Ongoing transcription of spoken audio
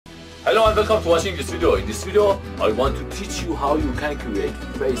Hello and welcome to watching this video. In this video, I want to teach you how you can create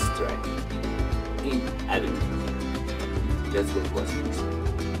face tracking in Adobe. Let's go to watching this video.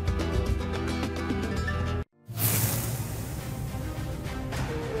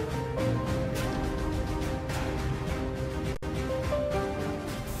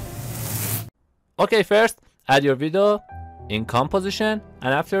 Okay, first add your video in composition,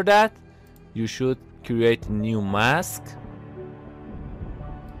 and after that you should create a new mask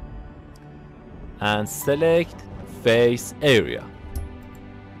and select face area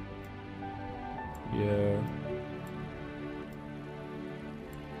here.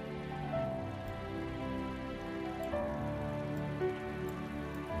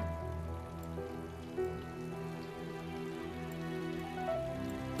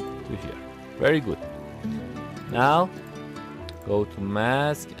 To here. Very good. Now go to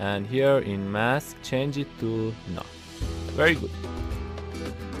mask, and here in mask change it to none. Very good.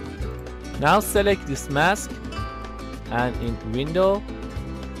 Now select this mask, and in window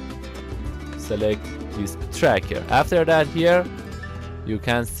select this tracker. After that, here you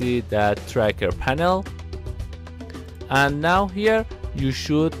can see that tracker panel, and now here you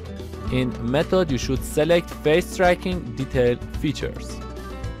should, in method, you should select face tracking detail features,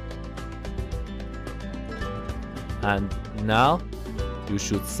 and now you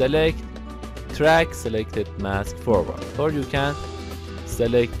should select track selected mask forward, or you can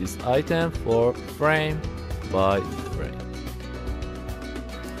select this item for frame by frame.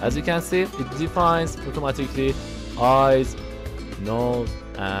 As you can see, it defines automatically eyes, nose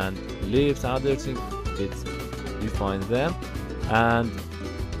and lips and other things. It defines them, and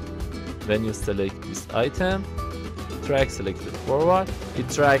when you select this item, track selected forward, it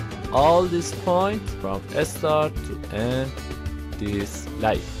tracks all these points from start to end this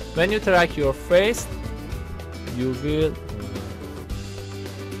layer. When you track your face, you will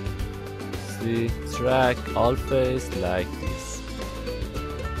track all face like this.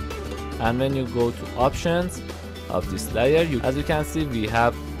 And when you go to options of this layer, as you can see, we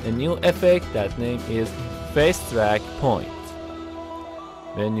have a new effect that name is face track point.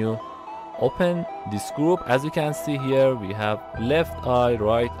 When you open this group, as you can see here, we have left eye,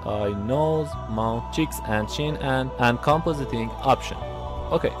 right eye, nose, mouth, cheeks and chin, and compositing option.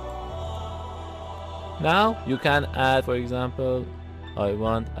 Okay, now you can add, for example, I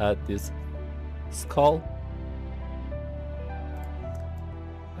want add this skull,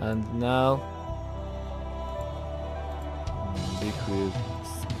 and now decrease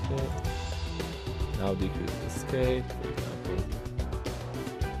scale. Now decrease the scale, for example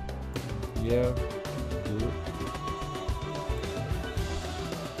here,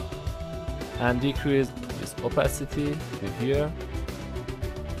 and decrease this opacity to here.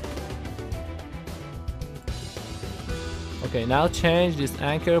 Okay, now change this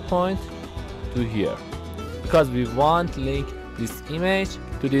anchor point to here, because we want to link this image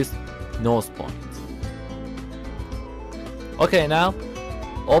to this nose point. Okay, now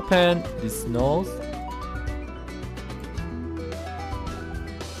open this nose,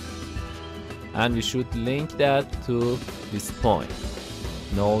 and we should link that to this point,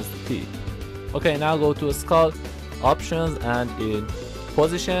 nose teeth. Okay, now go to skull options, and in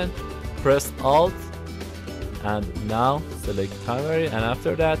position press Alt, and now select primary, and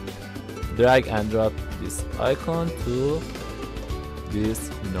after that drag and drop this icon to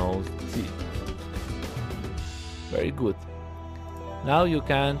this nose teeth. Very good. Now you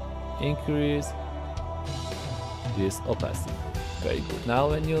can increase this opacity. Very good. Now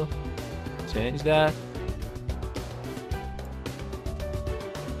when you change that,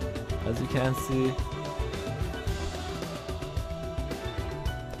 as you can see,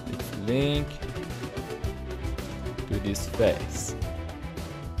 it's linked to this face.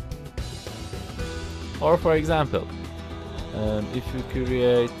 Or for example, if you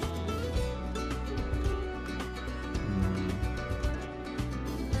create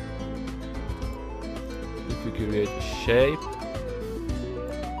shape,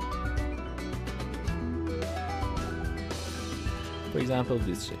 for example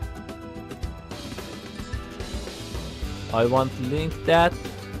this shape, I want to link that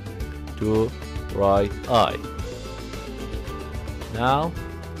to right eye. Now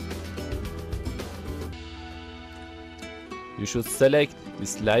you should select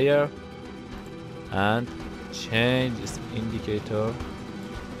this layer and change this indicator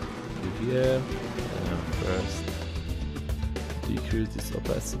to here, and first decrease this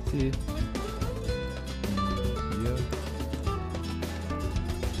opacity here.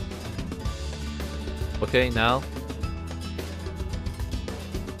 Okay, now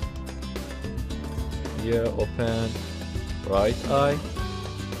here open right eye,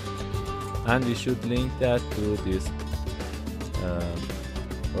 and we should link that to this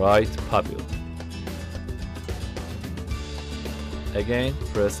right pupil. Again,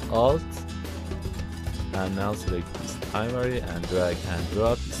 press Alt and now select this primary and drag and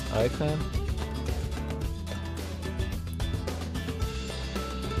drop this icon.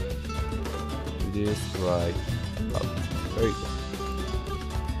 To this right pupil. Very good.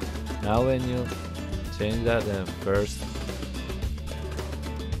 Now when you change that, then first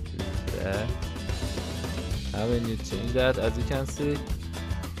there. Now when you change that, as you can see,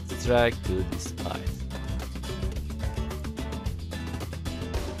 drag to this eye.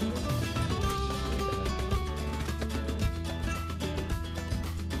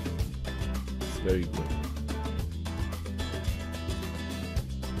 It's very good.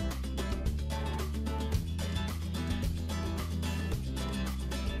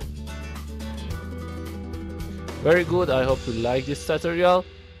 Very good. I hope you like this tutorial.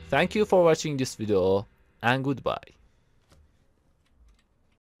 Thank you for watching this video and goodbye.